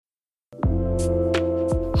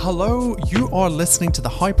Hello, you are listening to the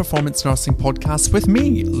High Performance Nursing Podcast with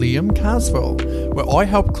me, Liam Caswell, where I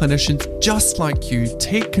help clinicians just like you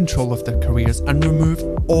take control of their careers and remove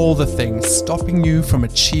all the things stopping you from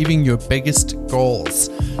achieving your biggest goals.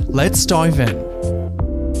 Let's dive in.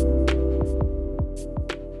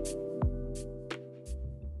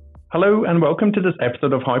 Hello and welcome to this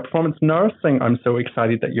episode of High Performance Nursing. I'm so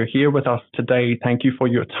excited that you're here with us today. Thank you for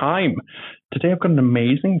your time. Today I've got an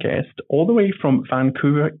amazing guest all the way from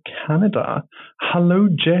Vancouver, Canada. Hello,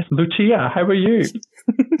 Jess. Lucia, how are you?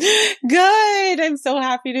 Good. I'm so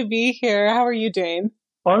happy to be here. How are you doing?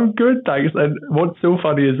 I'm good, thanks. And what's so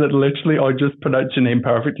funny is that literally I just pronounced your name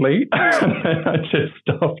perfectly and then I just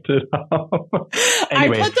stopped it up.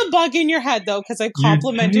 Anyway, I put the bug in your head though, because I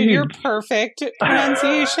complimented your perfect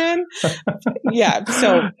pronunciation. Yeah,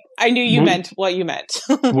 so I knew you meant what you meant.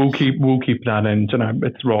 we'll keep that in tonight.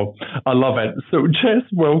 It's raw. I love it. So Jess,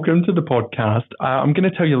 welcome to the podcast. I'm going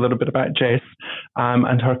to tell you a little bit about Jess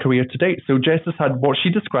and her career to date. So Jess has had what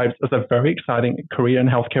she describes as a very exciting career in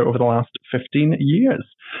healthcare over the last 15 years.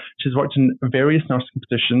 She's worked in various nursing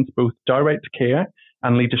positions, both direct care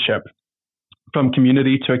and leadership, from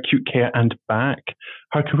community to acute care and back.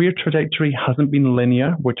 Her career trajectory hasn't been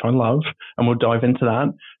linear, which I love, and we'll dive into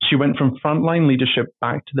that. She went from frontline leadership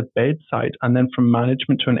back to the bedside and then from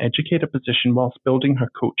management to an educator position whilst building her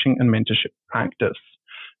coaching and mentorship practice.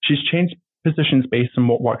 She's changed positions based on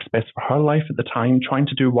what works best for her life at the time, trying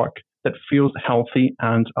to do work that feels healthy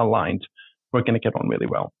and aligned. We're going to get on really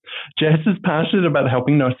well. Jess is passionate about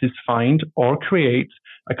helping nurses find or create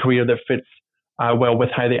a career that fits well with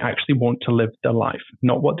how they actually want to live their life,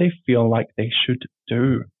 not what they feel like they should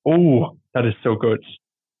do. Oh, that is so good.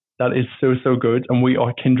 That is so good. And we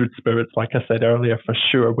are kindred spirits, like I said earlier, for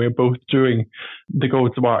sure. We're both doing the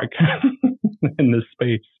God's work in this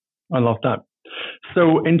space. I love that.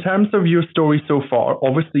 So in terms of your story so far,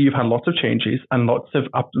 obviously you've had lots of changes and lots of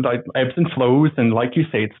ebbs and flows. And like you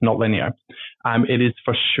say, it's not linear. It is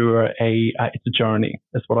for sure it's a journey.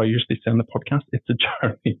 That's what I usually say on the podcast. It's a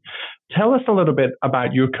journey. Tell us a little bit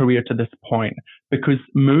about your career to this point, because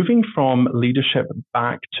moving from leadership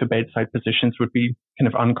back to bedside positions would be kind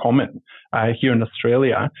of uncommon here in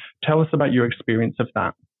Australia. Tell us about your experience of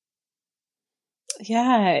that.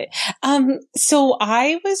 Yeah. So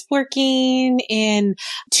I was working in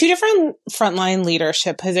two different frontline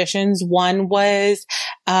leadership positions. One was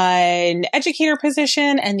an educator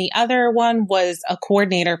position and the other one was a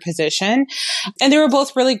coordinator position. And they were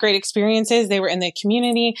both really great experiences. They were in the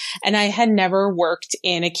community and I had never worked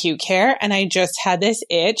in acute care. And I just had this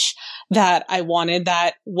itch that I wanted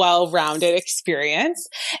that well-rounded experience.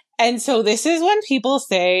 And so this is when people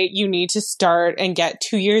say you need to start and get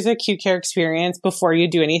 2 years of acute care experience before you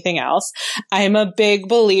do anything else. I'm a big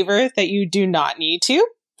believer that you do not need to.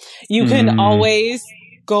 You can always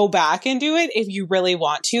go back and do it if you really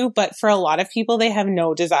want to. But for a lot of people, they have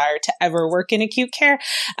no desire to ever work in acute care.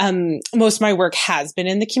 Most of my work has been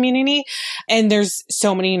in the community. And there's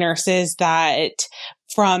so many nurses that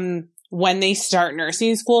from when they start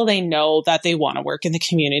nursing school, they know that they want to work in the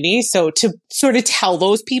community. So to sort of tell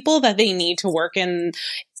those people that they need to work in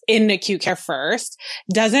acute care first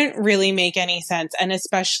doesn't really make any sense. And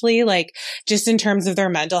especially like just in terms of their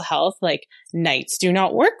mental health, like nights do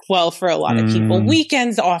not work well for a lot of people.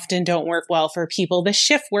 Weekends often don't work well for people. The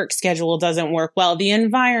shift work schedule doesn't work well. The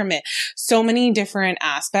environment, so many different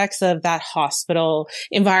aspects of that hospital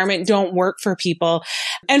environment don't work for people.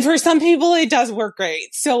 And for some people, it does work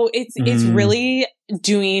great. So it's really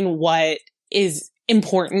doing what is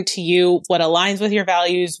important to you, what aligns with your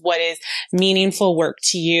values, what is meaningful work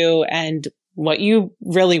to you, and what you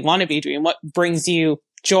really want to be doing, what brings you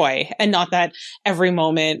joy. And not that every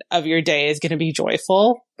moment of your day is going to be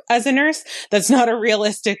joyful as a nurse. That's not a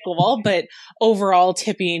realistic goal, but overall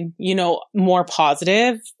tipping, more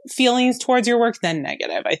positive feelings towards your work than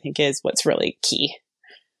negative, I think is what's really key.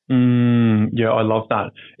 Yeah, I love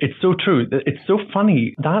that. It's so true. It's so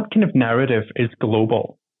funny. That kind of narrative is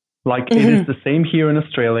global. Like it is the same here in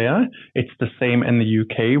Australia. It's the same in the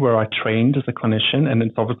UK where I trained as a clinician, and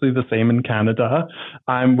it's obviously the same in Canada,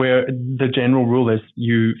 where the general rule is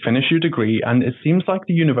you finish your degree, and it seems like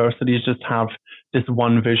the universities just have this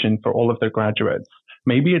one vision for all of their graduates.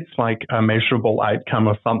 Maybe it's like a measurable outcome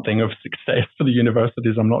or something of success for the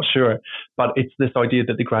universities, I'm not sure. But it's this idea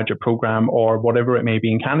that the graduate program or whatever it may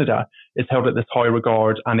be in Canada is held at this high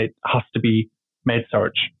regard, and it has to be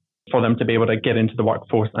med-surg for them to be able to get into the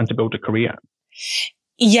workforce and to build a career.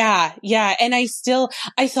 Yeah. And I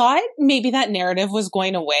thought maybe that narrative was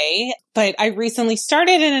going away, but I recently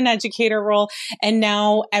started in an educator role, and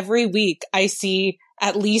now every week I see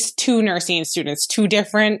at least two nursing students, two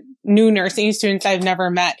different new nursing students I've never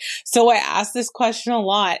met. So I ask this question a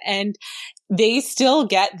lot, and they still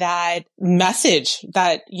get that message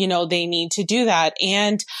that, you know, they need to do that.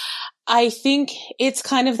 And I think it's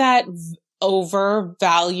kind of that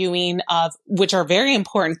overvaluing of, which are very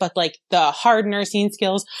important, but like the hard nursing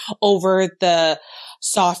skills over the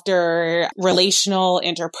softer relational,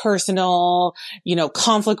 interpersonal, you know,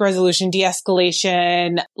 conflict resolution,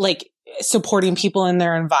 de-escalation, like supporting people in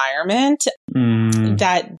their environment,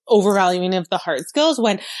 that overvaluing of the hard skills,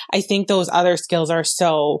 when I think those other skills are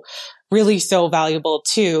really so valuable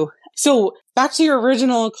too. So back to your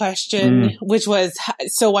original question, which was,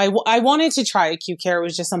 so I wanted to try acute care. It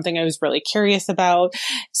was just something I was really curious about.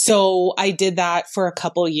 So I did that for a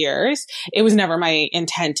couple years. It was never my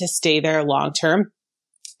intent to stay there long term.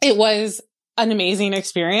 It was an amazing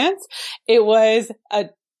experience. It was a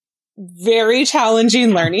very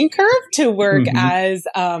challenging learning curve to work as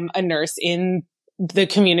a nurse in the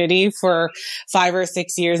community for 5 or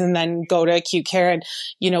 6 years and then go to acute care. And,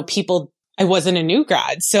 you know, I wasn't a new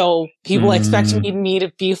grad, so people expected me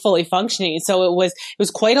to be fully functioning. So it was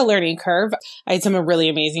quite a learning curve. I had some really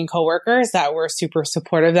amazing coworkers that were super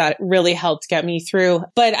supportive that really helped get me through.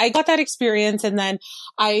 But I got that experience, and then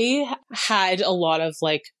I had a lot of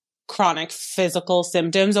like chronic physical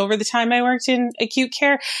symptoms over the time I worked in acute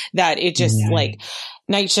care that it just like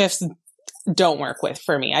night shifts don't work with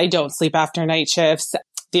for me. I don't sleep after night shifts.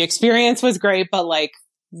 The experience was great, but like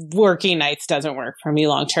working nights doesn't work for me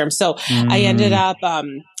long term. So I ended up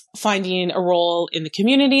finding a role in the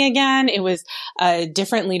community again. It was a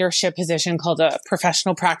different leadership position called a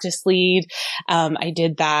professional practice lead. I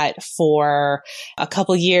did that for a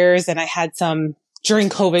couple years, and I had some during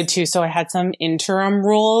COVID too. So I had some interim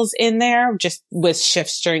roles in there, just with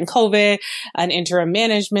shifts during COVID, an interim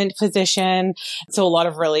management position. So a lot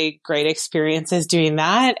of really great experiences doing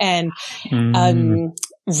that. And,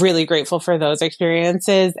 really grateful for those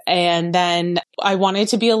experiences. And then I wanted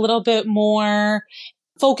to be a little bit more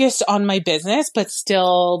focused on my business, but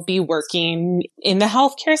still be working in the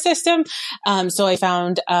healthcare system. So I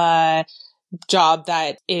found a job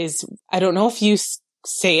that is, I don't know if you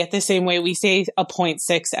say it the same way we say, a 0.6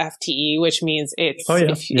 FTE, which means it's,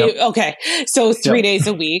 okay. So 3 days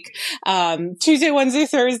a week, Tuesday, Wednesday,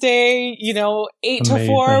 Thursday, you know, 8 to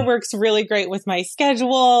 4 works really great with my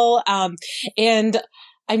schedule. And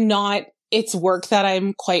it's work that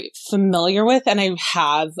I'm quite familiar with, and I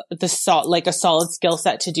have a solid skill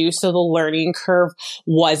set to do. So the learning curve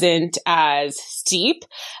wasn't as steep.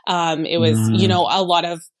 It was, you know, a lot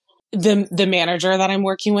of the manager that I'm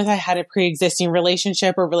working with, I had a pre-existing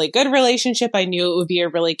relationship, a really good relationship. I knew it would be a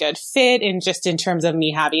really good fit, and just in terms of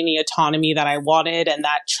me having the autonomy that I wanted and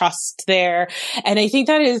that trust there. And I think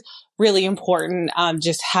that is really important.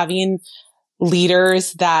 Just having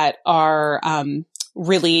leaders that are,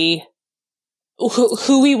 really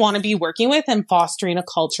who we want to be working with, and fostering a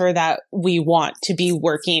culture that we want to be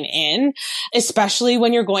working in, especially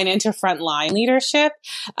when you're going into frontline leadership.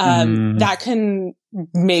 That can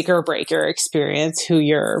make or break your experience, who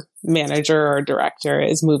your manager or director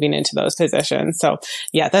is moving into those positions. So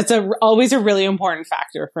yeah, that's always a really important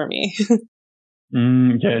factor for me.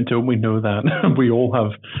 Yeah, don't we know that? We all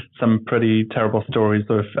have some pretty terrible stories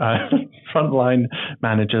of frontline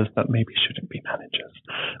managers that maybe shouldn't be managers.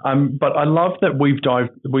 But I love that we've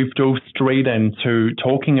dove straight into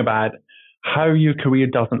talking about how your career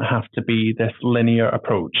doesn't have to be this linear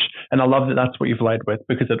approach. And I love that that's what you've led with,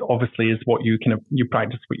 because it obviously is what you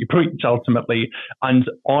practice what you preach ultimately. And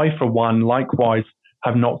I, for one, likewise,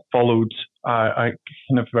 have not followed a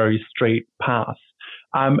kind of very straight path.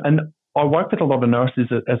 And I work with a lot of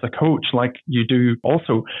nurses as a coach, like you do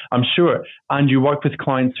also, I'm sure. And you work with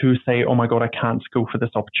clients who say, oh my God, I can't go for this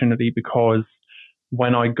opportunity because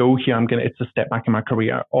when I go here, it's a step back in my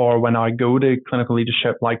career. Or when I go to clinical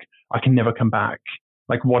leadership, like I can never come back.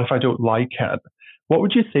 Like, what if I don't like it? What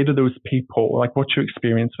would you say to those people? Like, what's your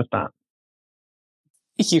experience with that?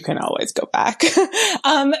 You can always go back.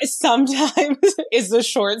 Sometimes is the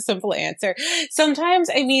short, simple answer. Sometimes,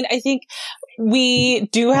 I mean, I think we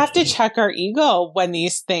do have to check our ego when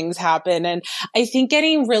these things happen. And I think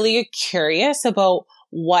getting really curious about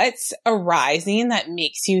what's arising that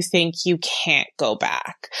makes you think you can't go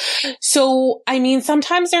back. So, I mean,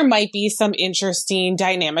 sometimes there might be some interesting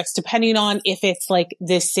dynamics depending on if it's like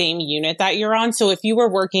this same unit that you're on. So if you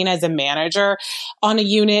were working as a manager on a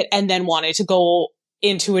unit and then wanted to go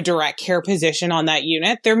into a direct care position on that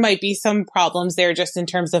unit, there might be some problems there just in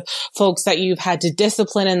terms of folks that you've had to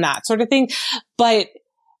discipline and that sort of thing. But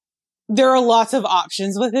there are lots of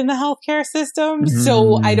options within the healthcare system.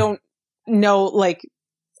 So I don't know, like,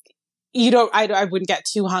 I wouldn't get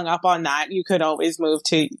too hung up on that. You could always move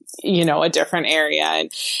to, a different area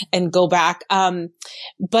and go back.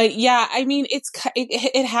 But yeah, I mean,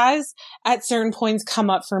 it has at certain points come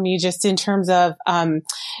up for me just in terms of,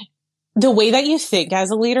 the way that you think as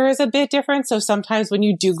a leader is a bit different. So sometimes when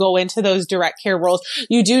you do go into those direct care roles,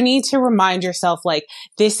 you do need to remind yourself, like,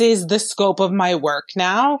 this is the scope of my work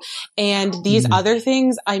now. And these other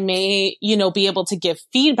things I may, be able to give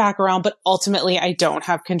feedback around, but ultimately I don't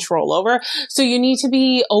have control over. So you need to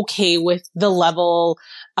be okay with the level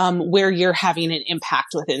where you're having an impact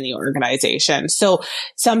within the organization. So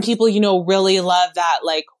some people, really love that,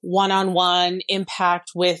 like, one-on-one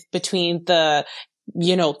impact between the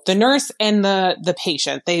nurse and the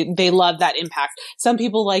patient. They love that impact. Some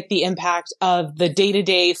people like the impact of the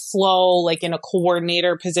day-to-day flow, like in a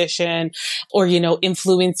coordinator position, or,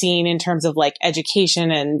 influencing in terms of like education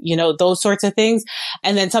and, those sorts of things.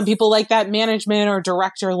 And then some people like that management or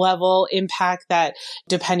director level impact that,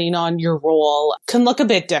 depending on your role, can look a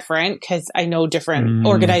bit different, because I know different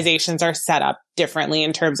organizations are set up differently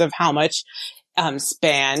in terms of how much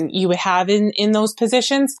span you would have in those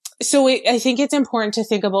positions. So I think it's important to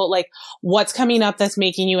think about, like, what's coming up that's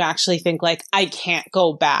making you actually think, like, I can't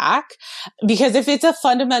go back. Because if it's a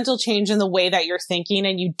fundamental change in the way that you're thinking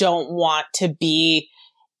and you don't want to be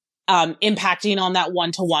impacting on that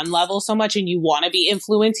one-to-one level so much, and you want to be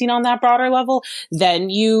influencing on that broader level, then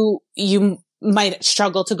you might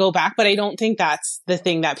struggle to go back. But I don't think that's the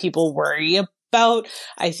thing that people worry about.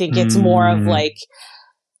 I think it's more of like,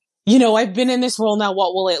 I've been in this role now.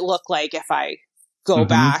 What will it look like if I go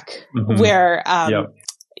back? Where,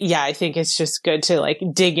 I think it's just good to, like,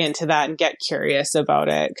 dig into that and get curious about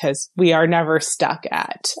it, because we are never stuck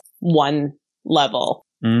at one level.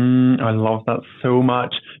 I love that so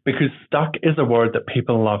much, because stuck is a word that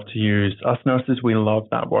people love to use. Us nurses, we love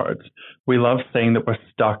that word. We love saying that we're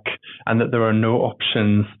stuck and that there are no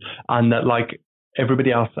options, and that, like,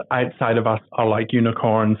 everybody else outside of us are like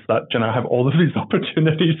unicorns that, have all of these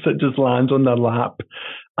opportunities that just land on their lap.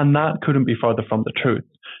 And that couldn't be further from the truth.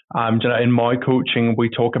 In my coaching, we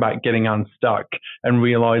talk about getting unstuck and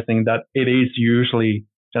realizing that it is usually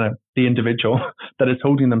the individual that is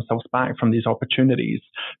holding themselves back from these opportunities.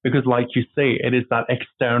 Because, like you say, it is that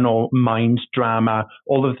external mind drama,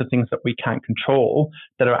 all of the things that we can't control,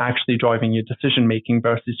 that are actually driving your decision making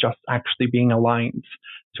versus just actually being aligned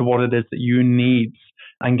to what it is that you need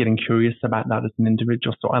and getting curious about that as an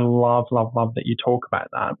individual. So I love, love, love that you talk about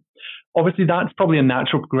that. Obviously, that's probably a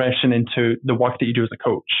natural progression into the work that you do as a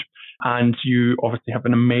coach. And you obviously have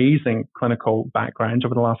an amazing clinical background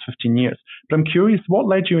over the last 15 years. But I'm curious, what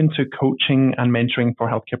led you into coaching and mentoring for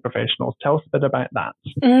healthcare professionals? Tell us a bit about that.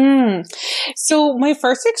 So my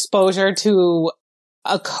first exposure to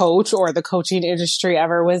a coach or the coaching industry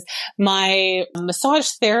ever was my massage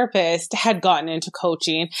therapist had gotten into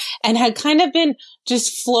coaching and had kind of been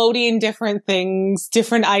just floating different things,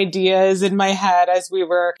 different ideas in my head as we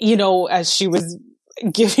were, as she was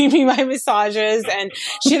giving me my massages. And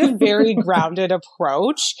she had a very grounded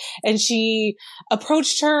approach, and she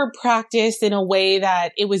approached her practice in a way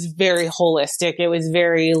that it was very holistic. It was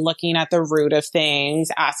very looking at the root of things,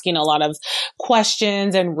 asking a lot of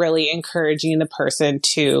questions, and really encouraging the person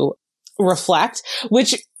to reflect,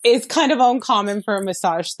 which is kind of uncommon for a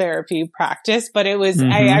massage therapy practice, but it was,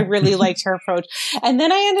 I really liked her approach. And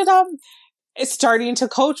then I ended up starting to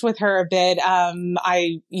coach with her a bit.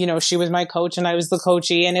 She was my coach and I was the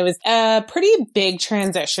coachee, and it was a pretty big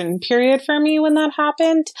transition period for me when that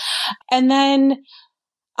happened. And then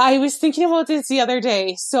I was thinking about this the other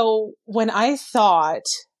day. So when I thought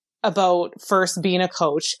about first being a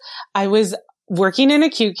coach, I was working in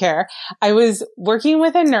acute care. I was working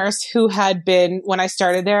with a nurse who had been, when I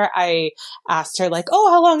started there, I asked her, like,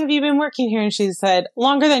 oh, how long have you been working here? And she said,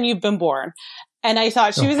 longer than you've been born. And I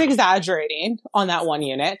thought she was exaggerating on that one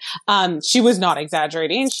unit. She was not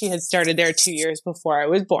exaggerating. She had started there 2 years before I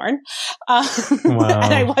was born. Wow.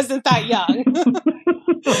 And I wasn't that young.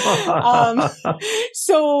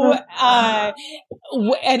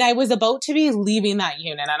 And I was about to be leaving that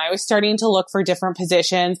unit, and I was starting to look for different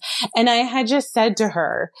positions. And I had just said to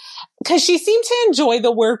her, because she seemed to enjoy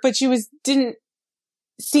the work, but she didn't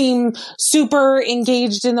seem super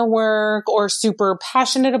engaged in the work or super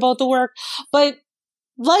passionate about the work, but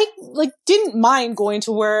like didn't mind going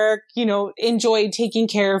to work, enjoyed taking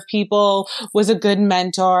care of people, was a good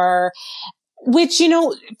mentor, which,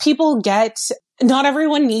 people get. Not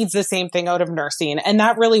everyone needs the same thing out of nursing, and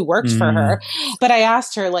that really worked for her. But I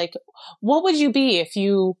asked her, like, what would you be if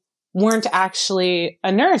you weren't actually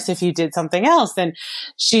a nurse, if you did something else? And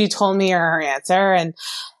she told me her answer, and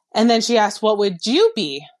then she asked, what would you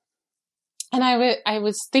be? And I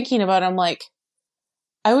was thinking about it, I'm like,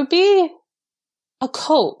 I would be a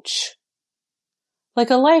coach, like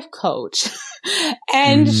a life coach.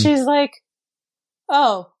 And she's like,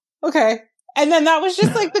 oh, okay. And then that was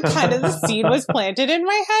just like the kind of the seed was planted in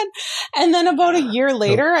my head. And then about a year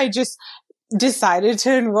later, I just decided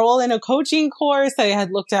to enroll in a coaching course. I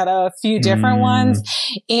had looked at a few different ones,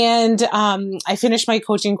 and I finished my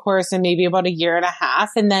coaching course in maybe about a year and a half.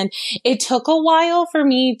 And then it took a while for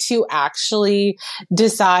me to actually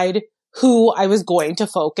decide who I was going to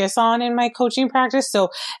focus on in my coaching practice. So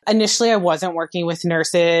initially I wasn't working with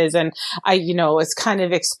nurses, and I, was kind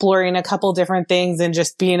of exploring a couple different things and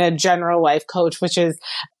just being a general life coach, which is,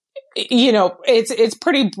 it's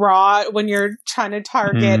pretty broad when you're trying to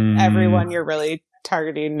target everyone. You're really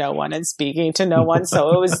targeting no one and speaking to no one.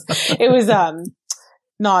 So it was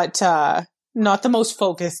not the most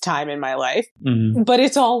focused time in my life, but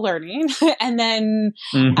it's all learning. And then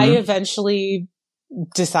I eventually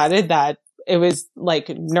decided that it was like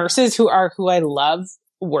nurses who I love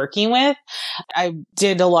working with. I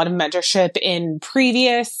did a lot of mentorship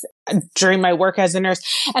during my work as a nurse.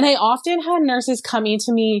 And I often had nurses coming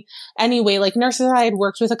to me anyway, like nurses I had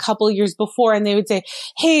worked with a couple of years before, and they would say,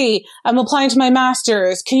 hey, I'm applying to my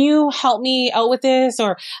master's. Can you help me out with this?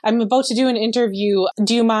 Or I'm about to do an interview.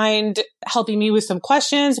 Do you mind helping me with some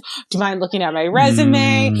questions? Do you mind looking at my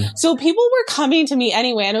resume? So people were coming to me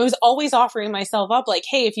anyway, and I was always offering myself up like,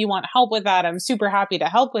 hey, if you want help with that, I'm super happy to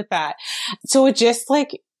help with that. So it just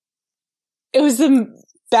it was the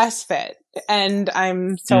best fit. And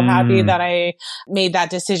I'm so happy that I made that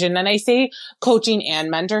decision. And I say coaching and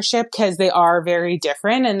mentorship because they are very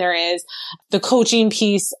different. And there is the coaching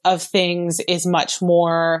piece of things is much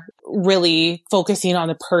more really focusing on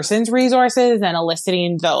the person's resources and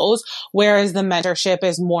eliciting those. Whereas the mentorship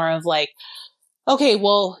is more of like, okay,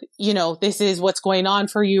 well, this is what's going on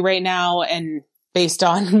for you right now. And based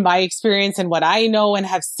on my experience and what I know and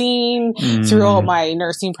have seen throughout my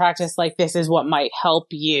nursing practice, like this is what might help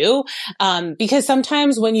you. Because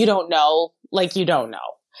sometimes when you don't know, you don't know.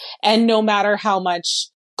 And no matter how much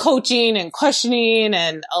coaching and questioning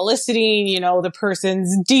and eliciting, the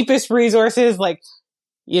person's deepest resources,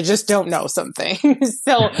 you just don't know something.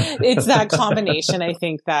 So it's that combination, I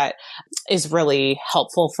think, that is really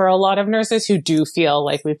helpful for a lot of nurses who do feel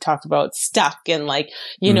like we've talked about stuck and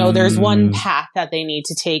there's one path that they need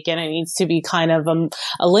to take and it needs to be kind of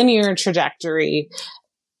a linear trajectory.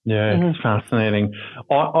 Yeah, it's fascinating.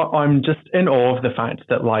 I'm just in awe of the fact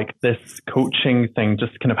that this coaching thing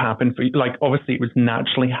just kind of happened for you. Obviously it was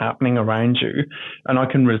naturally happening around you, and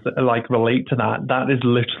I can relate to that. That is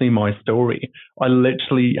literally my story. I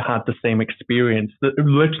literally had the same experience,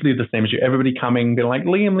 literally the same as you. Everybody coming, being like,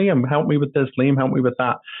 Liam, help me with this. Liam, help me with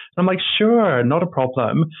that. And I'm like, sure, not a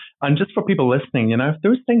problem. And just for people listening, if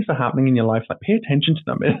those things are happening in your life, pay attention to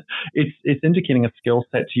them. It's indicating a skill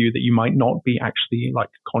set to you that you might not be actually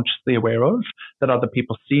consciously aware of, that other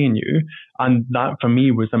people see in you. And that for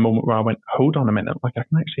me was a moment where I went, hold on a minute, I can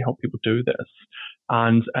actually help people do this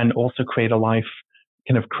and also create a life,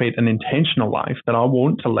 kind of create an intentional life that I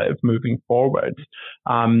want to live moving forward.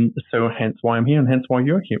 So hence why I'm here and hence why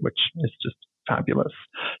you're here, which is just fabulous.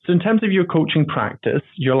 So in terms of your coaching practice,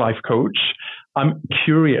 your life coach, I'm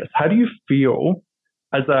curious, how do you feel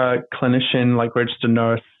as a clinician, registered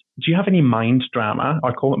nurse? Do you have any mind drama?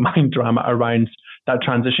 I call it mind drama around that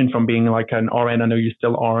transition from being an RN, I know you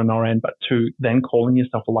still are an RN, but to then calling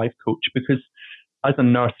yourself a life coach? Because as a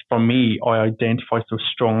nurse, for me, I identify so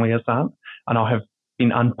strongly as that. And I have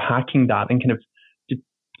been unpacking that and kind of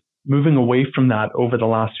moving away from that over the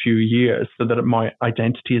last few years so that my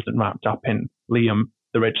identity isn't wrapped up in Liam,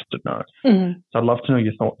 the registered nurse. So I'd love to know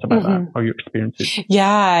your thoughts about that or your experiences.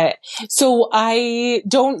 Yeah. So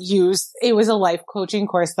it was a life coaching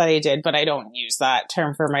course that I did, but I don't use that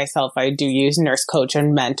term for myself. I do use nurse coach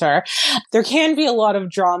and mentor. There can be a lot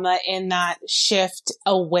of drama in that shift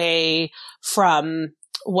away from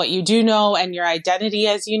what you do know and your identity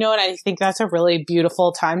as you know. And I think that's a really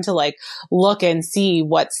beautiful time to look and see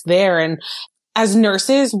what's there. And as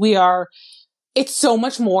nurses, it's so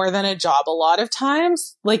much more than a job a lot of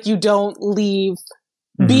times. You don't leave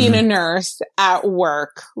being a nurse at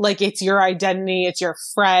work. It's your identity, it's your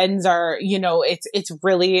friends, or, it's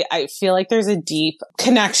really, I feel like there's a deep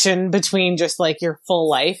connection between just your full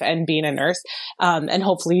life and being a nurse. And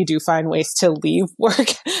hopefully you do find ways to leave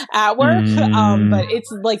work at work. But it's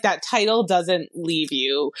that title doesn't leave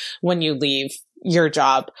you when you leave your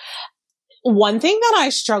job. One thing that I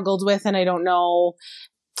struggled with, and I don't know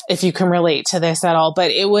if you can relate to this at all, but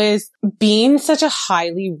it was being such a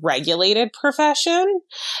highly regulated profession.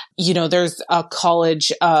 There's a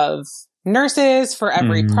college of nurses for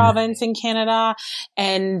every province in Canada.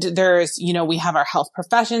 And there's, we have our Health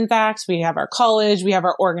Professions Act, we have our college, we have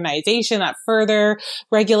our organization that further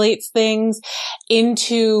regulates things,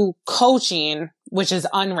 into coaching, which is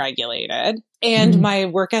unregulated. And my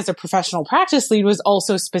work as a professional practice lead was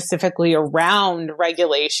also specifically around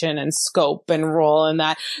regulation and scope and role in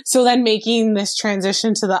that. So then making this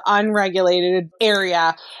transition to the unregulated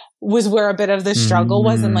area was where a bit of the struggle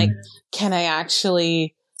was. And like, can I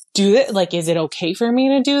actually do it? Like, is it okay for me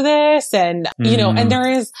to do this? And, and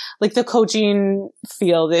there is like the coaching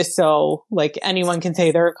field is so like anyone can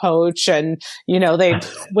say they're a coach and, they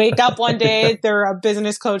wake up one day, they're a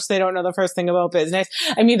business coach. They don't know the first thing about business.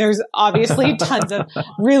 I mean, there's obviously tons of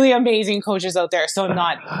really amazing coaches out there. So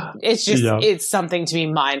it's just, it's something to be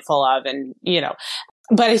mindful of. And,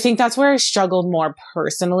 but I think that's where I struggled more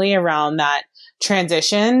personally around that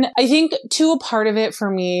transition. I think too, a part of it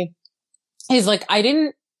for me is like, I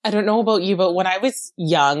don't know about you, but when I was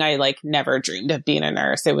young, I like never dreamed of being a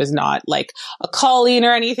nurse. It was not like a calling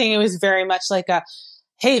or anything. It was very much like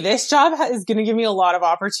hey, this job is going to give me a lot of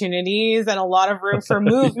opportunities and a lot of room for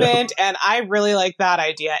movement. And I really like that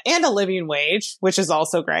idea, and a living wage, which is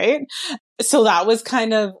also great. So that was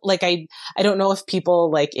kind of like, I don't know if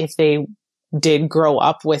people like, if they did grow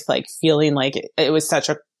up with like feeling like it was such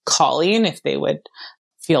a calling, if they would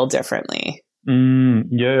feel differently.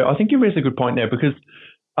 Yeah, I think you raised a good point there, because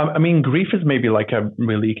I mean, grief is maybe like a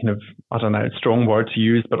really kind of, I don't know, strong word to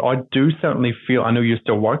use, but I do certainly feel, I know you're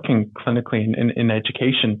still working clinically in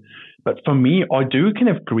education, but for me, I do kind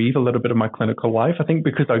of grieve a little bit of my clinical life. I think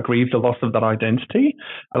because I grieve the loss of that identity,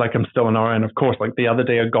 like I'm still an RN, of course. Like the other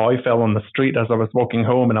day, a guy fell on the street as I was walking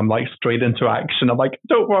home, and I'm like straight into action. I'm like,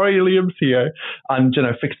 don't worry, Liam's here, and,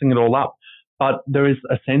 fixing it all up. But there is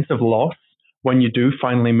a sense of loss when you do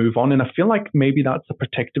finally move on. And I feel like maybe that's a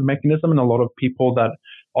protective mechanism in a lot of people that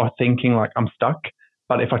are thinking like, I'm stuck.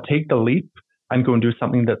 But if I take the leap and go and do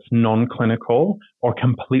something that's non-clinical or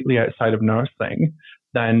completely outside of nursing,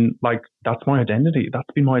 then like that's my identity. That's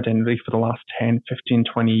been my identity for the last 10, 15,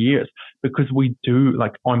 20 years, because we do,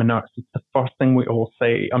 like, I'm a nurse. It's the first thing we all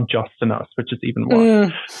say. I'm just a nurse, which is even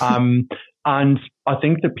worse. And I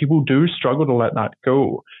think that people do struggle to let that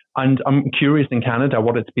go. And I'm curious in Canada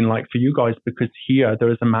what it's been like for you guys, because here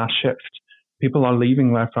there is a mass shift. People are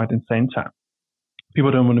leaving left, right, and center.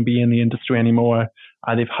 People don't want to be in the industry anymore.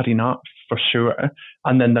 They've had enough, for sure.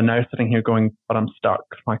 And then they're now sitting here going, but I'm stuck.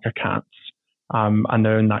 Like, I can't. And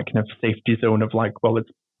they're in that kind of safety zone of like, well, it's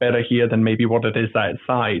better here than maybe what it is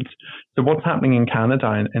outside. So what's happening in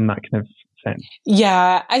Canada in that kind of sense?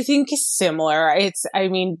 Yeah, I think it's similar. I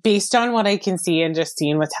mean, based on what I can see and just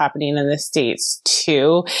seeing what's happening in the States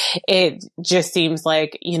too, it just seems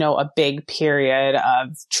like, a big period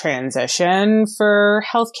of transition for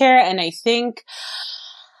healthcare. And I think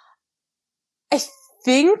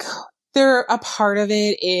a part of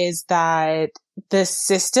it is that the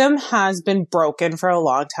system has been broken for a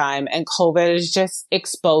long time, and COVID is just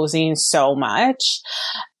exposing so much.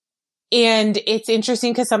 And it's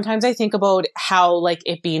interesting because sometimes I think about how like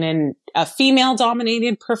it being in a female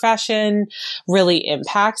dominated profession really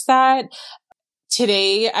impacts that.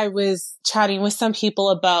 Today, I was chatting with some people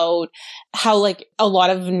about how like a lot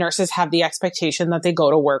of nurses have the expectation that they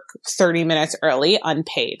go to work 30 minutes early,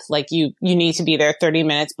 unpaid. Like you need to be there 30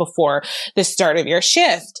 minutes before the start of your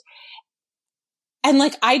shift. And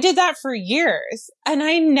like, I did that for years, and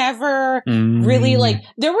I never really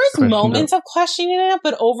there was moments of questioning it,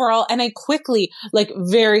 but overall, and I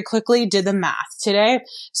very quickly did the math today.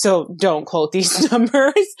 So don't quote these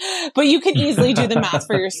numbers, but you can easily do the math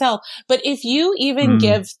for yourself. But if you even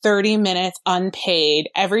give 30 minutes unpaid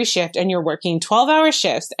every shift, and you're working 12-hour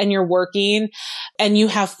shifts, and you're working and you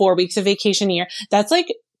have 4 weeks of vacation a year, that's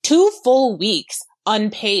like 2 full weeks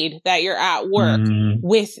unpaid that you're at work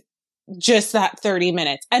with just that 30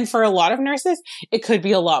 minutes. And for a lot of nurses, it could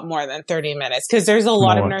be a lot more than 30 minutes, because there's a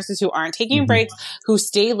lot of nurses who aren't taking breaks, who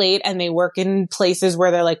stay late, and they work in places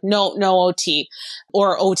where they're like, no OT,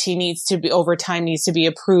 or overtime needs to be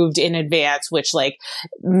approved in advance, which like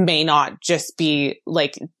may not just be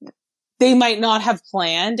like, they might not have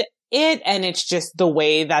planned it, and it's just the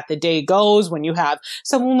way that the day goes when you have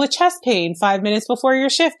someone with chest pain 5 minutes before your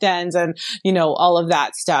shift ends, and all of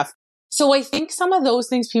that stuff. So I think some of those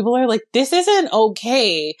things, people are like, this isn't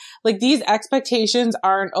okay. Like, these expectations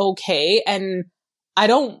aren't okay. And I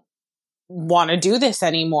don't want to do this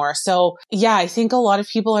anymore. So yeah, I think a lot of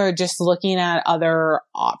people are just looking at other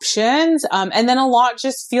options. And then a lot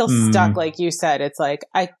just feel stuck. Like you said, it's like,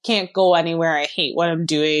 I can't go anywhere. I hate what I'm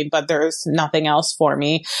doing, but there's nothing else for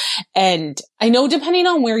me. And I know depending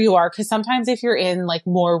on where you are, because sometimes if you're in like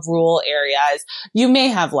more rural areas, you may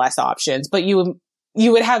have less options, but you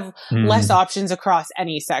would have less options across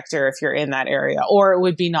any sector if you're in that area, or it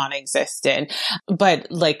would be non-existent. But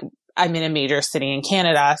like, I'm in a major city in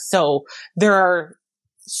Canada, so there are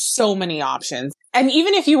so many options. And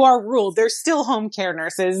even if you are rural, there's still home care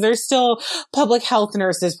nurses. There's still public health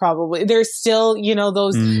nurses, probably. There's still,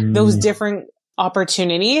 those different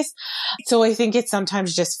opportunities. So I think it's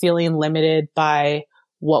sometimes just feeling limited by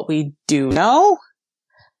what we do know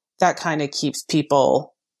that kind of keeps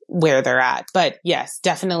people where they're at. But yes,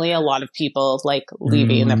 definitely a lot of people like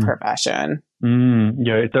leaving the profession.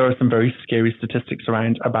 Yeah, there are some very scary statistics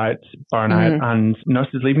around about burnout and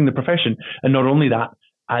nurses leaving the profession. And not only that,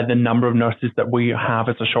 the number of nurses that we have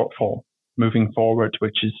as a shortfall moving forward,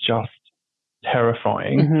 which is just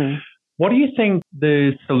terrifying. What do you think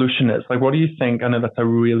the solution is? Like, what do you think? I know that's a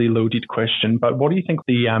really loaded question, but what do you think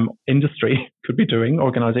the industry could be doing,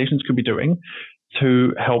 organizations could be doing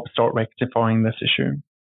to help start rectifying this issue?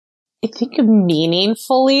 I think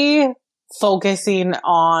meaningfully focusing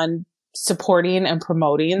on supporting and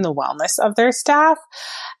promoting the wellness of their staff.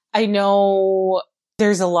 I know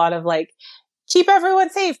there's a lot of like, keep everyone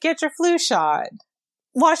safe, get your flu shot,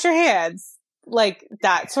 wash your hands, like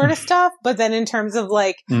that sort of stuff. But then in terms of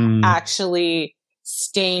like actually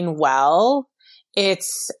staying well,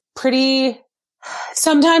 it's pretty,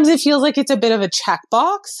 sometimes it feels like it's a bit of a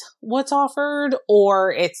checkbox what's offered,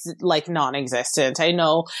 or it's like non-existent. I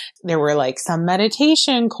know there were like some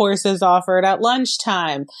meditation courses offered at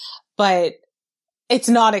lunchtime, but it's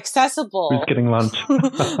not accessible. Who's getting lunch?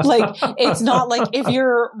 Like, it's not like if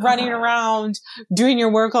you're running around doing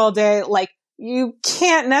your work all day, like you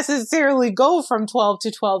can't necessarily go from 12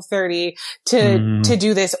 to 12:30 to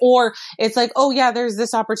do this. Or it's like, oh yeah, there's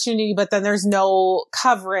this opportunity, but then there's no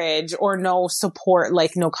coverage or no support,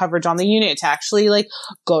 like no coverage on the unit to actually like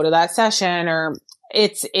go to that session, or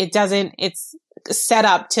it's set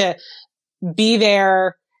up to be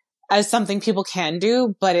there as something people can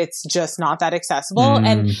do, but it's just not that accessible.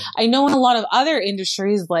 And I know in a lot of other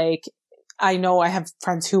industries, like I know I have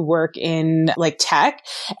friends who work in like tech,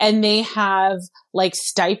 and they have like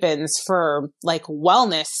stipends for like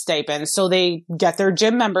wellness stipends. So they get their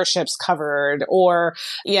gym memberships covered, or,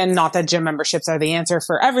 yeah, not that gym memberships are the answer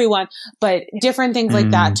for everyone, but different things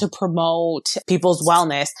like that to promote people's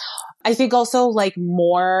wellness. I think also like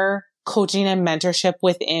more coaching and mentorship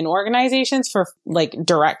within organizations for like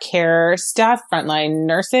direct care staff, frontline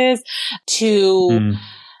nurses, to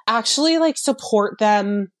actually like support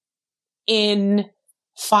them in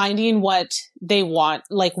finding what they want,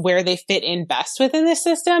 like where they fit in best within the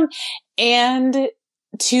system, and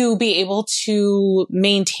to be able to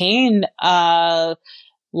maintain a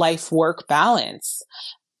life-work balance.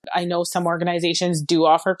 I know some organizations do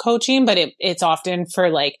offer coaching, but it's often for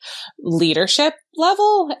like leadership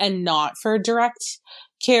level and not for direct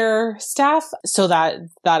care staff. So that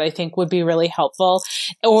I think would be really helpful.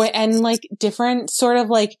 And like different sort of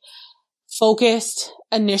like focused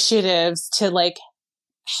initiatives to like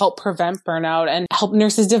help prevent burnout and help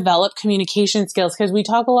nurses develop communication skills. Because we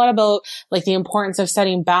talk a lot about like the importance of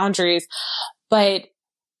setting boundaries, but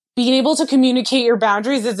being able to communicate your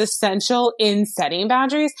boundaries is essential in setting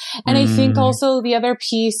boundaries. And I think also the other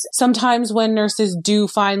piece, sometimes when nurses do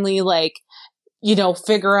finally like,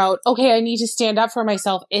 figure out, okay, I need to stand up for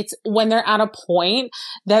myself. It's when they're at a point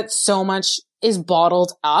that so much is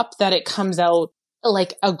bottled up that it comes out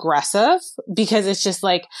like aggressive, because it's just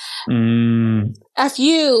like, F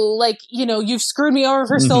you, like, you've screwed me over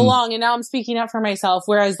for so long, and now I'm speaking up for myself.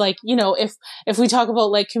 Whereas like, if we talk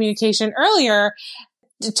about like communication earlier,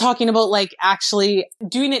 talking about like actually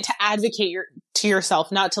doing it to advocate to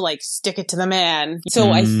yourself, not to like stick it to the man.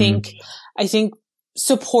 So I think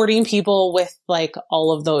supporting people with like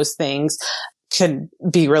all of those things could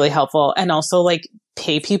be really helpful. And also like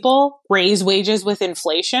pay people, raise wages with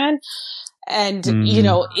inflation. And,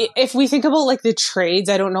 if we think about like the trades,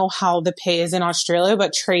 I don't know how the pay is in Australia,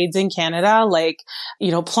 but trades in Canada, like,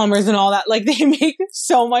 plumbers and all that, like they make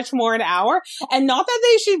so much more an hour, and not that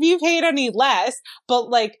they should be paid any less, but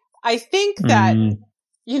like, I think that,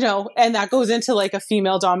 and that goes into like a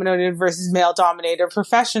female dominated versus male dominated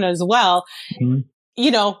profession as well.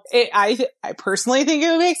 I personally think it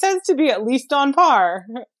would make sense to be at least on par.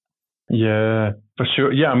 Yeah, for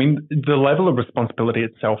sure. Yeah, I mean, the level of responsibility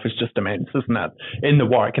itself is just immense, isn't it, in the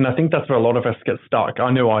work? And I think that's where a lot of us get stuck.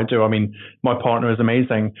 I know I do. I mean, my partner is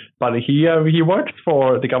amazing, but he works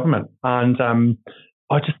for the government, and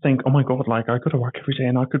I just think, oh my God, like I go to work every day,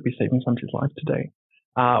 and I could be saving somebody's life today,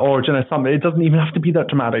 or something. It doesn't even have to be that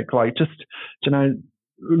dramatic. Like just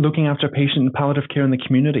looking after a patient in palliative care in the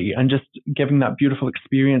community and just giving that beautiful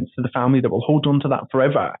experience to the family that will hold on to that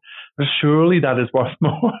forever. But surely that is worth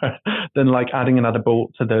more than like adding another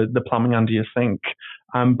bolt to the plumbing under your sink.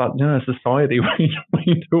 But as a society,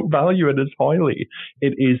 we don't value it as highly.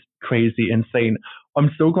 It is crazy, insane.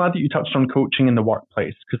 I'm so glad that you touched on coaching in the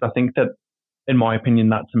workplace, because I think that, in my opinion,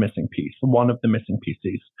 that's a missing piece, one of the missing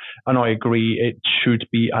pieces. And I agree, it should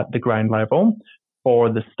be at the ground level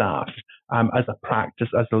for the staff, as a practice,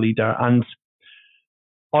 as a leader. And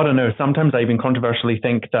I don't know, sometimes I even controversially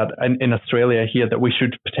think that in Australia here that we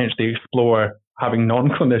should potentially explore having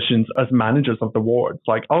non-clinicians as managers of the wards.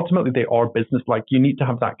 Like ultimately they are business, like you need to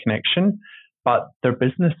have that connection, but their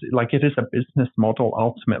business, like it is a business model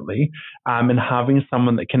ultimately. And having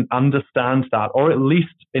someone that can understand that, or at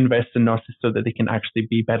least invest in nurses so that they can actually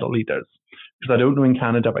be better leaders. Because I don't know in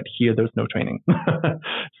Canada, but here there's no training.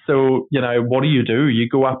 So, what do? You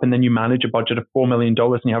go up and then you manage a budget of $4 million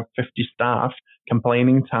and you have 50 staff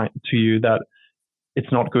complaining to you that it's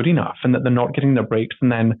not good enough and that they're not getting their breaks. And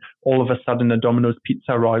then all of a sudden a Domino's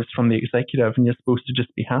pizza arrives from the executive and you're supposed to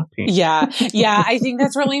just be happy. Yeah. Yeah. I think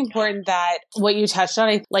that's really important, that what you touched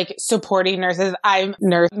on, like supporting nurses. I'm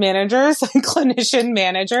nurse managers, clinician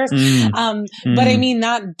managers. But I mean,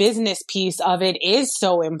 that business piece of it is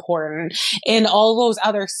so important, and all those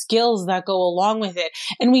other skills that go along with it.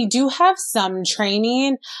 And we do have some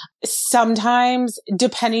training sometimes,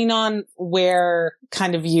 depending on where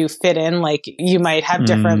kind of you fit in, like you might have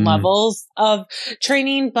different levels of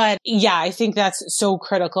training. But yeah, I think that's so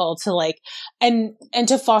critical to like, and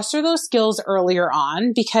to foster those skills earlier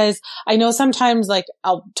on, because I know sometimes like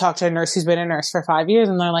I'll talk to a nurse who's been a nurse for 5 years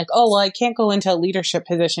and they're like, oh, well, I can't go into a leadership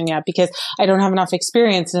position yet because I don't have enough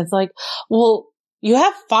experience. And it's like, well, you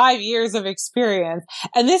have 5 years of experience.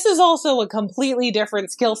 And this is also a completely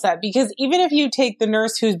different skill set, because even if you take the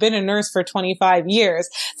nurse who's been a nurse for 25 years,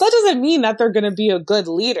 that doesn't mean that they're going to be a good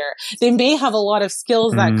leader. They may have a lot of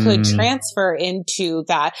skills that could transfer into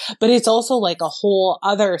that, but it's also like a whole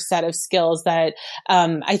other set of skills that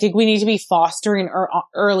I think we need to be fostering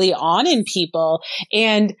early on in people.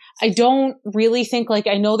 And I don't really think, like,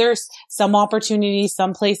 I know there's some opportunities,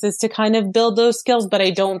 some places to kind of build those skills, but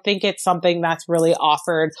I don't think it's something that's really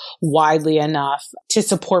offered widely enough to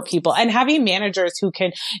support people. And having managers who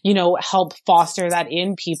can, help foster that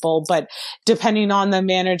in people. But depending on the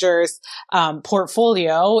manager's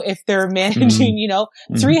portfolio, if they're managing,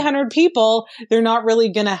 300 people, they're not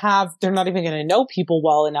even going to know people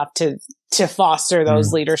well enough to foster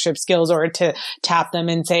those leadership skills, or to tap them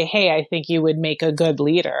and say, hey, I think you would make a good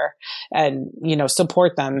leader, and,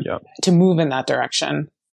 support them to move in that direction.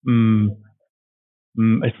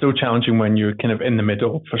 It's so challenging when you're kind of in the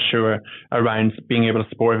middle, for sure, around being able to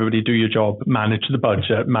support everybody, do your job, manage the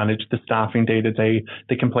budget, manage the staffing day to day,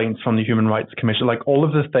 the complaints from the Human Rights Commission, like all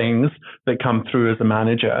of the things that come through as a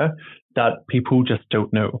manager that people just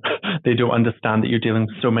don't know. They don't understand that you're dealing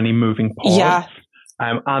with so many moving parts. Yeah.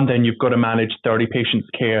 And then you've got to manage 30 patients'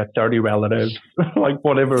 care, 30 relatives, like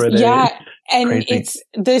whatever it is. Yeah. And crazy.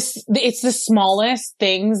 it's the smallest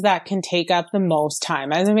things that can take up the most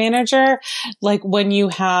time as a manager. Like when you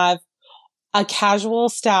have a casual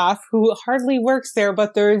staff who hardly works there,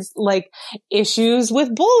 but there's like issues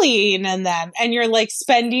with bullying in them, and you're like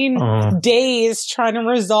spending days trying to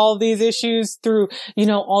resolve these issues through,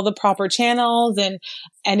 all the proper channels. And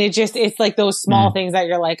it's like those small things that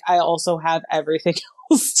you're like, I also have everything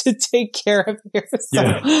else to take care of here. So,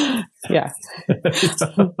 yeah.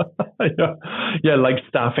 Yeah, like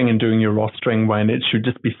staffing and doing your rostering when it should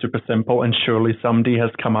just be super simple. And surely somebody has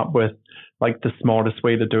come up with like the smartest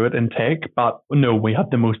way to do it in tech. But no, we have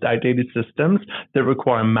the most outdated systems that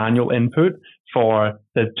require manual input for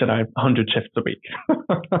the 100 shifts a week.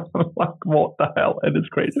 Like, what the hell? It is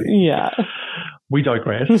crazy. Yeah. We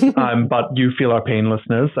digress. But you feel our pain,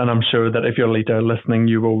 listeners. And I'm sure that if you're a leader listening,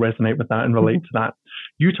 you will resonate with that and relate to that.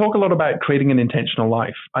 You talk a lot about creating an intentional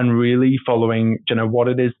life and really following, what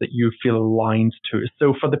it is that you feel aligned to.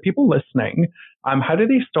 So for the people listening, how do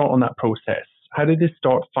they start on that process? How did they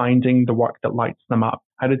start finding the work that lights them up?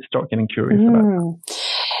 How did they start getting curious about it?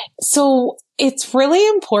 So it's really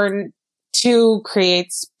important to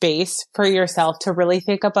create space for yourself to really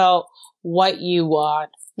think about what you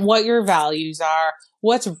want, what your values are,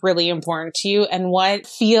 what's really important to you, and what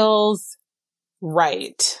feels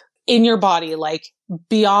right in your body. Like,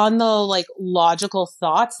 beyond the like logical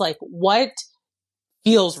thoughts, like what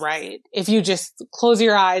feels right if you just close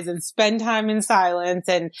your eyes and spend time in silence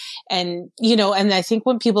and you know, and I think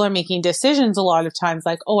when people are making decisions a lot of times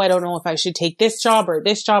like, oh, I don't know if I should take this job or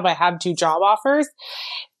this job, I have 2 job offers,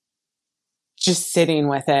 just sitting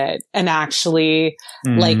with it and actually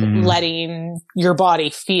like letting your body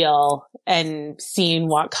feel and seeing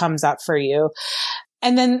what comes up for you.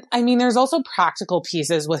 And then, I mean, there's also practical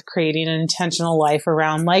pieces with creating an intentional life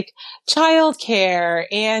around like childcare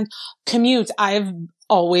and commutes. I've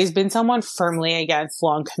always been someone firmly against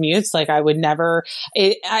long commutes. Like I would never,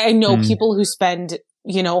 I know people who spend,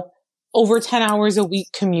 you know, over 10 hours a week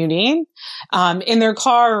commuting, in their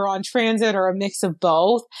car or on transit or a mix of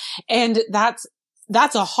both. And that's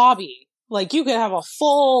a hobby. Like you could have a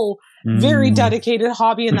full, very dedicated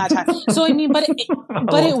hobby in that time. So I mean, but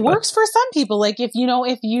it works for some people. Like if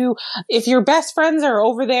your best friends are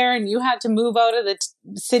over there and you had to move out of the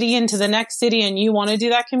city into the next city and you want to do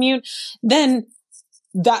that commute, then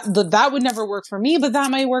that would never work for me, but that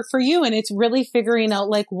might work for you. And it's really figuring out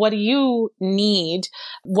like, what do you need?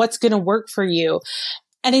 What's going to work for you?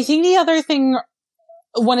 And I think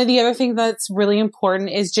one of the other things that's really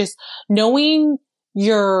important is just knowing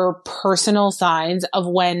your personal signs of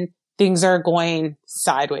when things are going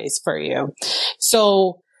sideways for you.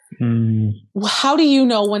 So how do you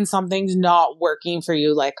know when something's not working for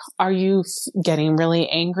you? Like, are you getting really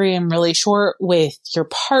angry and really short with your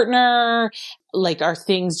partner? Like, are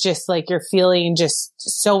things just like you're feeling just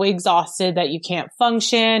so exhausted that you can't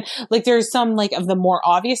function? Like, there's some like of the more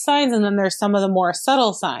obvious signs, and then there's some of the more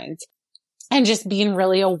subtle signs. And just being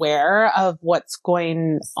really aware of what's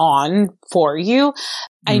going on for you.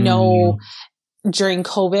 I know during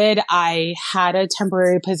COVID, I had a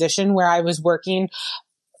temporary position where I was working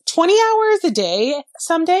 20 hours a day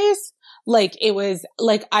some days. Like it was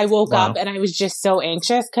like I woke up and I was just so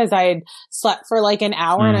anxious because I had slept for like an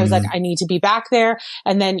hour and I was like, I need to be back there.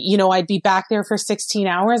 And then, you know, I'd be back there for 16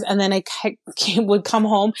 hours and then I would come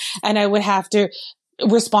home and I would have to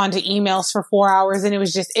respond to emails for 4 hours. And it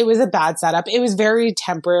was a bad setup. It was very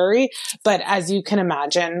temporary, but as you can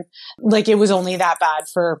imagine, like it was only that bad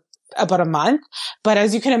for about a month. But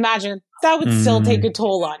as you can imagine, that would still take a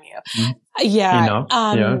toll on you.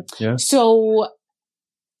 Yeah. So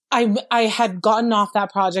I had gotten off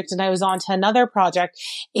that project and I was on to another project,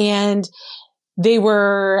 and they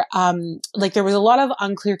were, like there was a lot of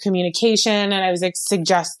unclear communication, and I was like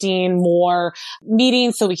suggesting more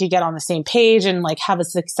meetings so we could get on the same page and like have a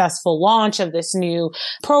successful launch of this new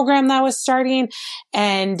program that was starting.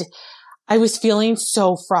 And I was feeling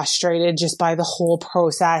so frustrated just by the whole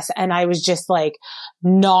process. And I was just like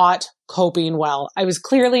not coping well. I was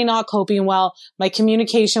clearly not coping well. My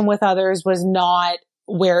communication with others was not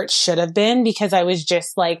where it should have been because I was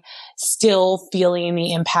just like still feeling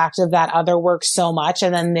the impact of that other work so much.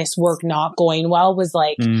 And then this work not going well was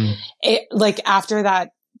like, it, like after that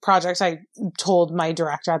project, I told my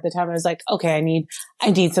director at the time, I was like, okay, I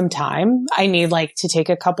need some time. I need like to take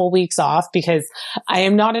a couple weeks off because I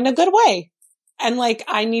am not in a good way. And like,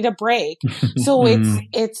 I need a break. So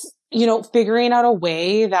it's, you know, figuring out a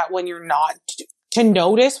way that when you're not to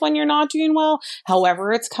notice when you're not doing well,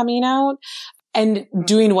 however it's coming out, and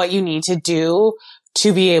doing what you need to do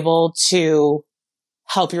to be able to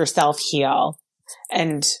help yourself heal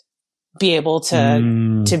and be able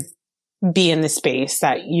to be in the space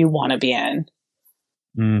that you want to be in.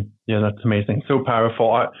 Yeah, that's amazing. So powerful.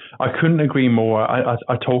 I couldn't agree more.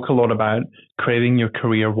 I talk a lot about creating your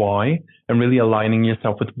career why and really aligning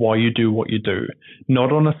yourself with why you do what you do,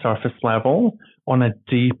 not on a surface level, on a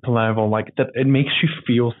deep level, like that it makes you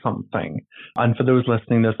feel something. And for those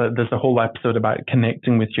listening, there's a whole episode about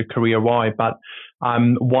connecting with your career why. But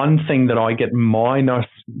one thing that I get my nurse,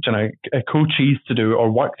 coachees to do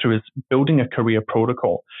or work through is building a career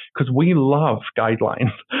protocol, because we love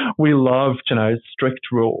guidelines. We love, strict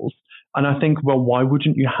rules. And I think, well, why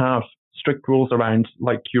wouldn't you have strict rules around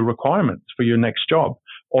like your requirements for your next job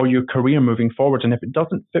or your career moving forward? And if it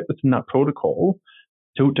doesn't fit within that protocol,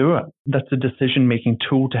 don't do it. That's a decision-making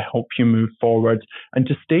tool to help you move forward and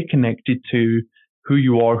to stay connected to who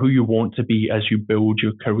you are, who you want to be as you build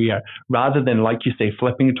your career, rather than, like you say,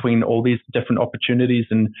 flipping between all these different opportunities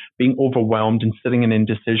and being overwhelmed and sitting in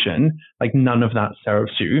indecision. Like none of that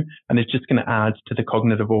serves you. And it's just going to add to the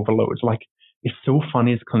cognitive overload. Like it's so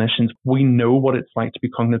funny as clinicians, we know what it's like to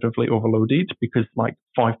be cognitively overloaded because like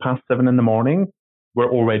 7:05 in the morning,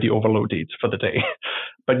 we're already overloaded for the day.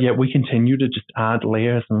 But yet we continue to just add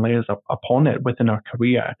layers and layers upon it within our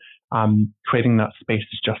career. Creating that space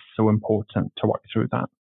is just so important to work through that.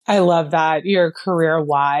 I love that, your career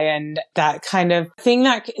why, and that kind of thing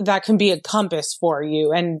that can be a compass for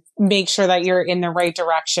you and make sure that you're in the right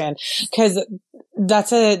direction. Because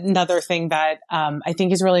that's another thing that I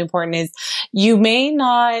think is really important is you may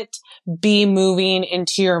not be moving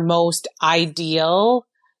into your most ideal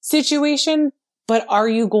situation, but are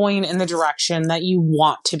you going in the direction that you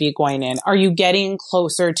want to be going in? Are you getting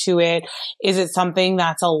closer to it? Is it something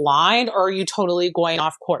that's aligned, or are you totally going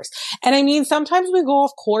off course? And I mean, sometimes we go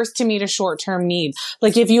off course to meet a short-term need.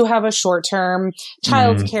 Like if you have a short-term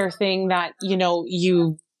childcare thing that,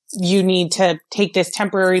 you need to take this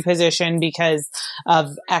temporary position because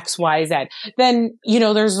of X, Y, Z, then,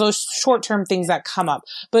 there's those short-term things that come up.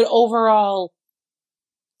 But overall,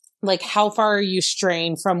 like how far are you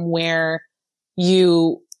straying from where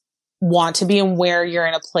you want to be and where you're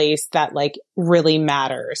in a place that like really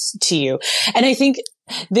matters to you? And I think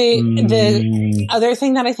the other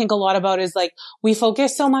thing that I think a lot about is like, we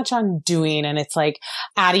focus so much on doing, and it's like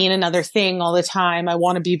adding another thing all the time. I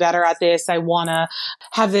want to be better at this. I want to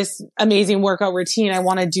have this amazing workout routine. I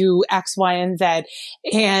want to do X, Y, and Z,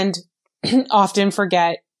 and often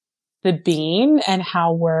forget the being and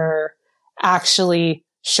how we're actually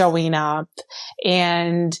showing up.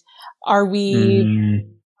 And are we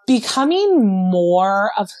becoming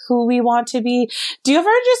more of who we want to be? Do you ever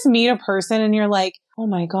just meet a person and you're like, oh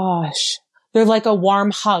my gosh, they're like a warm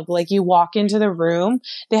hug. Like you walk into the room,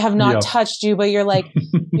 they have not touched you, but you're like,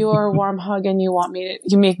 you're a warm hug and you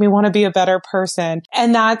make me want to be a better person.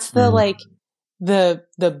 And that's the like the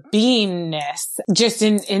beingness just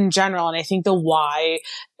in general. And I think the why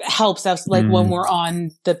helps us like when we're on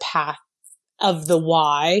the path of the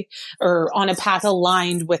why, or on a path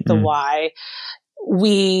aligned with the why,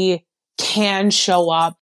 we can show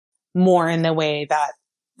up more in the way that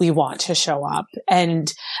we want to show up.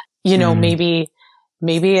 And, maybe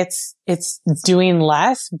it's doing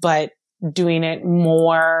less, but doing it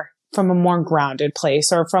more from a more grounded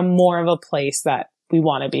place, or from more of a place that we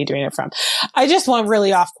want to be doing it from. I just went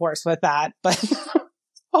really off course with that, but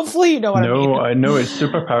hopefully you know what I mean. No, I know it's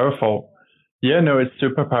super powerful. Yeah, no, it's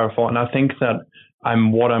super powerful. And I think that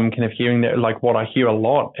what I'm kind of hearing there, like what I hear a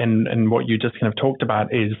lot and what you just kind of talked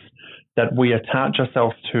about, is that we attach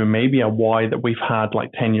ourselves to maybe a why that we've had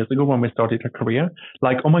like 10 years ago when we started a career.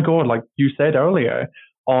 Like, oh my God, like you said earlier,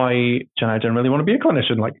 I didn't really want to be a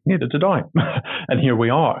clinician, like neither did I. And here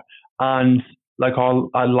we are. And like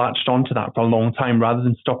I latched onto that for a long time rather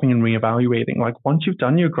than stopping and reevaluating. Like once you've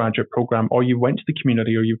done your graduate program, or you went to the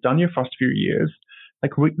community, or you've done your first few years,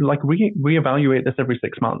 reevaluate this every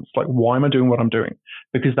 6 months. Like, why am I doing what I'm doing?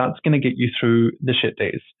 Because that's going to get you through the shit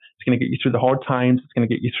days. It's going to get you through the hard times. It's going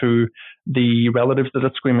to get you through the relatives that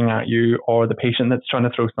are screaming at you, or the patient that's trying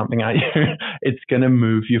to throw something at you. It's going to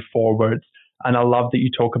move you forward. And I love that you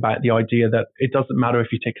talk about the idea that it doesn't matter if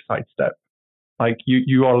you take a side step. Like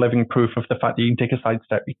you are living proof of the fact that you can take a side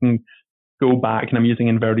step. You can go back, and I'm using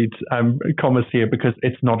inverted commas here because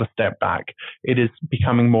it's not a step back. It is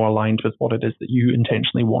becoming more aligned with what it is that you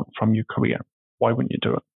intentionally want from your career. Why wouldn't you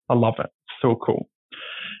do it? I love it. So cool.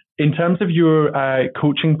 In terms of your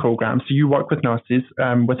coaching program, so you work with nurses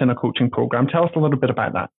within a coaching program. Tell us a little bit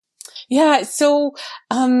about that. Yeah. So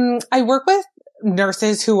I work with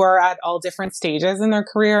nurses who are at all different stages in their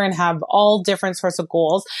career and have all different sorts of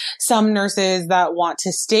goals. Some nurses that want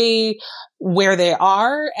to stay where they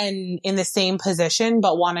are and in the same position,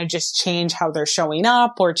 but want to just change how they're showing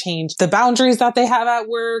up, or change the boundaries that they have at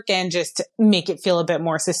work and just make it feel a bit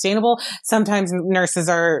more sustainable. Sometimes nurses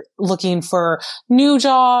are looking for new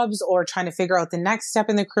jobs or trying to figure out the next step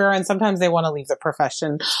in the career. And sometimes they want to leave the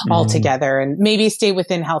profession altogether and maybe stay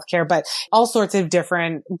within healthcare, but all sorts of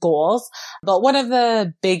different goals. But one of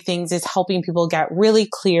the big things is helping people get really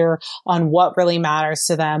clear on what really matters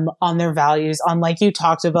to them, on their values, on, like you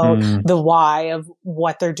talked about, the why of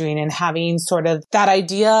what they're doing, and having sort of that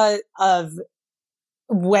idea of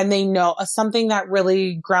when they know something that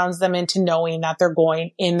really grounds them into knowing that they're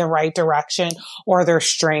going in the right direction, or they're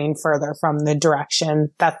straying further from the direction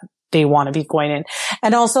that they want to be going in.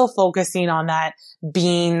 And also focusing on that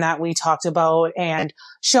being that we talked about, and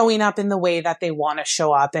showing up in the way that they want to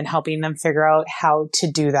show up, and helping them figure out how to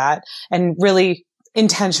do that, and really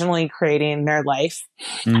intentionally creating their life.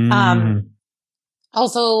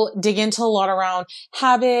 Also dig into a lot around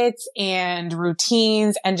habits and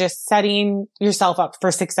routines, and just setting yourself up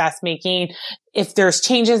for success making. If there's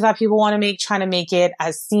changes that people want to make, trying to make it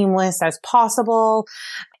as seamless as possible.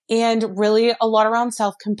 And really a lot around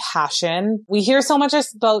self-compassion. We hear so much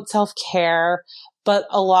about self-care, but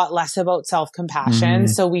a lot less about self-compassion.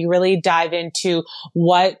 So we really dive into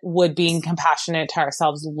what would being compassionate to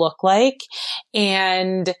ourselves look like,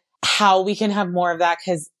 and how we can have more of that.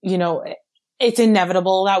 Cause, you know, it's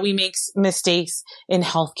inevitable that we make mistakes in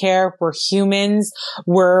healthcare. We're humans.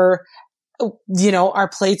 You know, our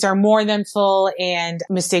plates are more than full and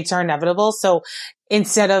mistakes are inevitable. So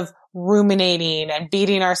instead of ruminating and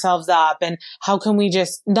beating ourselves up, and how can we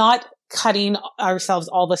just not cutting ourselves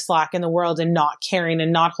all the slack in the world and not caring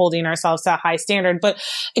and not holding ourselves to a high standard, but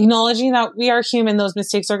acknowledging that we are human, those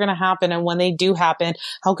mistakes are going to happen. And when they do happen,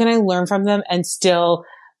 how can I learn from them and still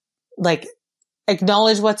like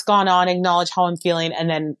acknowledge what's gone on, acknowledge how I'm feeling, and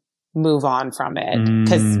then move on from it?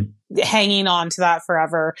 Because hanging on to that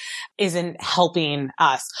forever isn't helping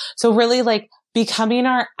us. So really like becoming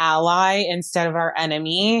our ally instead of our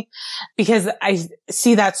enemy, because I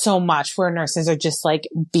see that so much where nurses are just like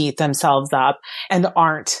beat themselves up and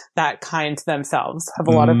aren't that kind to themselves, have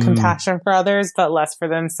a lot of compassion for others, but less for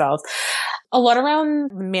themselves. A lot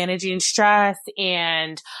around managing stress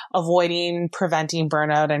and preventing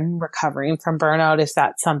burnout and recovering from burnout. Is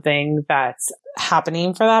that something that's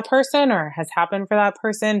happening for that person or has happened for that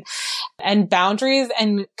person? And boundaries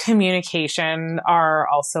and communication are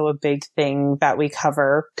also a big thing that we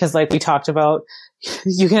cover. Cause like we talked about,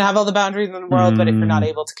 you can have all the boundaries in the world, but if you're not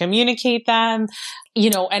able to communicate them, you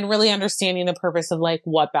know, and really understanding the purpose of like,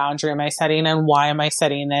 what boundary am I setting and why am I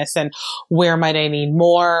setting this and where might I need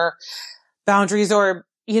more boundaries? Or,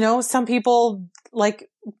 you know, some people like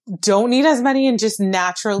don't need as many and just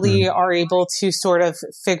naturally are able to sort of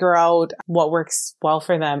figure out what works well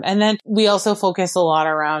for them. And then we also focus a lot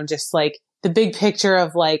around just like the big picture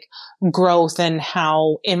of like growth and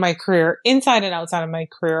how in my career, inside and outside of my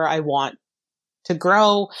career, I want to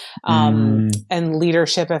grow, and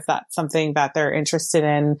leadership, if that's something that they're interested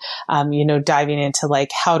in, you know, diving into like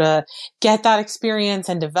how to get that experience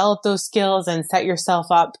and develop those skills and set yourself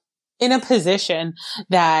up in a position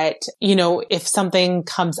that, you know, if something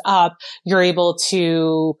comes up, you're able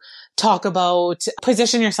to talk about,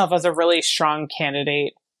 position yourself as a really strong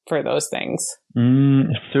candidate for those things.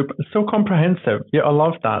 Super, so comprehensive. Yeah, I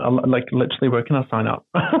love that. Like literally, where can I sign up?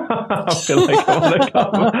 I feel like I want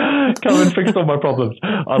to come and fix all my problems.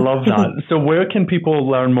 I love that. So where can people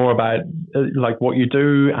learn more about like what you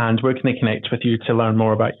do, and where can they connect with you to learn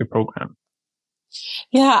more about your program?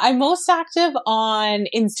 Yeah, I'm most active on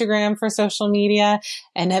Instagram for social media,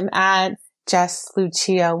 and I'm at Jess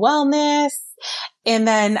Lucia Wellness. And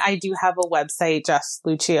then I do have a website,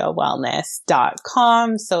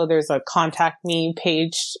 justluciawellness.com. So there's a contact me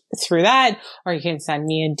page through that, or you can send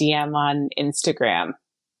me a DM on Instagram.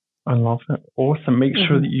 I love it. Awesome. Make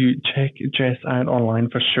sure that you check Jess out online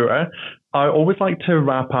for sure. I always like to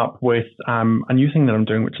wrap up with a new thing that I'm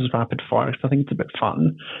doing, which is rapid fire, because I think it's a bit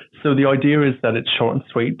fun. So the idea is that it's short and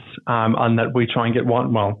sweet, and that we try and get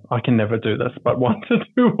I can never do this, but 1 to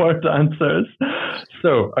 2 word answers.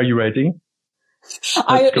 So are you ready?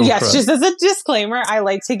 Yes, just as a disclaimer, I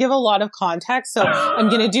like to give a lot of context. So I'm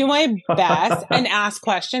going to do my best and ask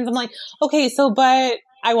questions. I'm like, okay, but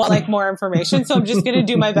I want like more information. So I'm just going to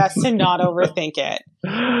do my best to not overthink it.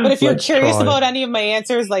 But if you're curious about any of my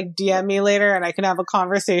answers, like DM me later and I can have a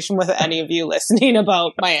conversation with any of you listening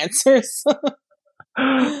about my answers.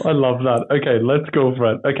 I love that. Okay, let's go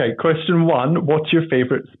for it. Okay, question 1. What's your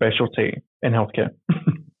favorite specialty in healthcare?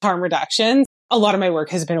 Harm reduction. A lot of my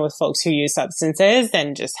work has been with folks who use substances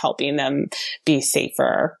and just helping them be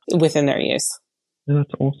safer within their use. Yeah,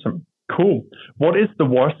 that's awesome. Cool. What is the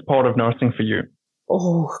worst part of nursing for you?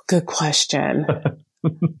 Oh, good question.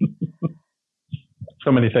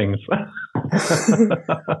 So many things.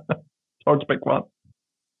 Hard to pick one.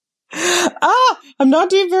 I'm not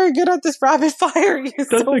doing very good at this rapid fire. That's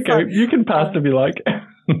so okay. Fun. You can pass if you like.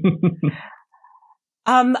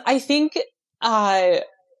 I think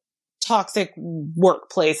toxic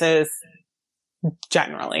workplaces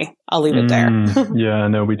generally. I'll leave it there. Yeah,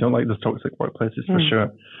 no, we don't like those toxic workplaces for sure.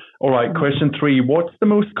 All right, question 3. What's the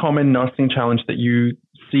most common nursing challenge that you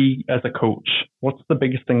see as a coach? What's the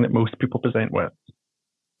biggest thing that most people present with?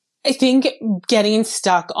 I think getting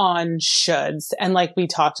stuck on shoulds. And like we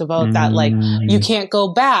talked about that, like you can't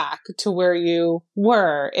go back to where you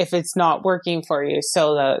were if it's not working for you.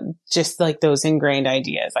 So just like those ingrained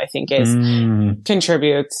ideas, I think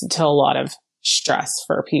contributes to a lot of stress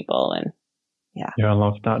for people. And yeah, I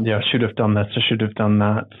love that. Yeah, I should have done this. I should have done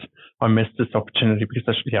that. I missed this opportunity because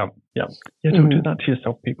don't do that to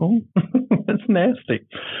yourself, people. It's nasty.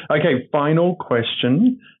 Okay, final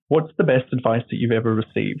question. What's the best advice that you've ever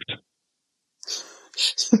received?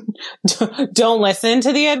 Don't listen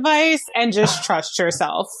to the advice and just trust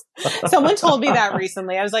yourself. Someone told me that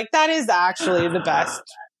recently. I was like, that is actually the best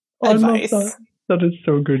advice. That is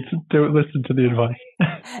so good. Don't listen to the advice.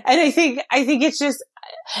 And I think it's just,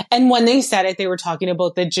 And when they said it, they were talking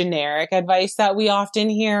about the generic advice that we often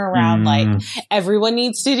hear around, like, everyone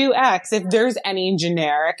needs to do X. If there's any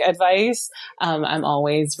generic advice, I'm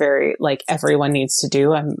always very, like, everyone needs to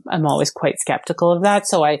do. I'm always quite skeptical of that.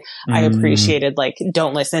 So I appreciated, like,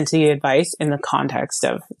 don't listen to the advice in the context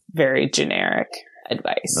of very generic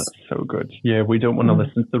advice. That's so good. Yeah, we don't want to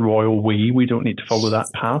listen to the royal we. We don't need to follow that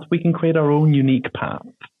path. We can create our own unique path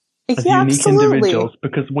as unique individuals,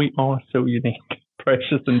 because we are so unique.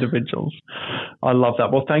 Precious individuals. I love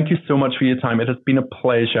that. Well, thank you so much for your time. It has been a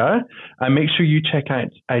pleasure. Make sure you check out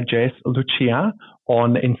Jess Lucia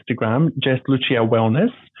on Instagram, Jess Lucia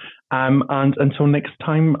Wellness. And until next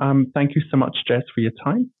time, thank you so much, Jess, for your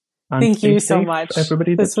time. And thank you so much.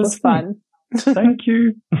 Everybody, this was fun. Thank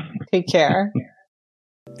you. Take care.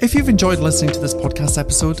 If you've enjoyed listening to this podcast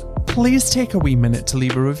episode, please take a wee minute to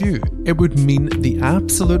leave a review. It would mean the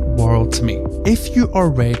absolute world to me. If you are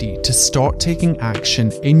ready to start taking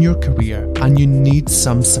action in your career and you need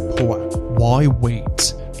some support, why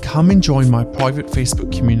wait? Come and join my private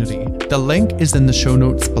Facebook community. The link is in the show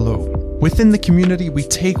notes below. Within the community, we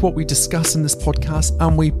take what we discuss in this podcast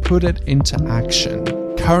and we put it into action.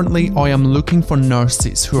 Currently, I am looking for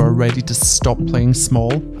nurses who are ready to stop playing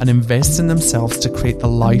small and invest in themselves to create the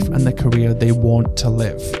life and the career they want to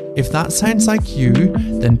live. If that sounds like you,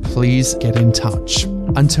 then please get in touch.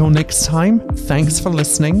 Until next time, thanks for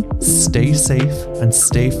listening, stay safe, and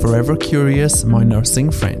stay forever curious, my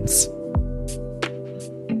nursing friends.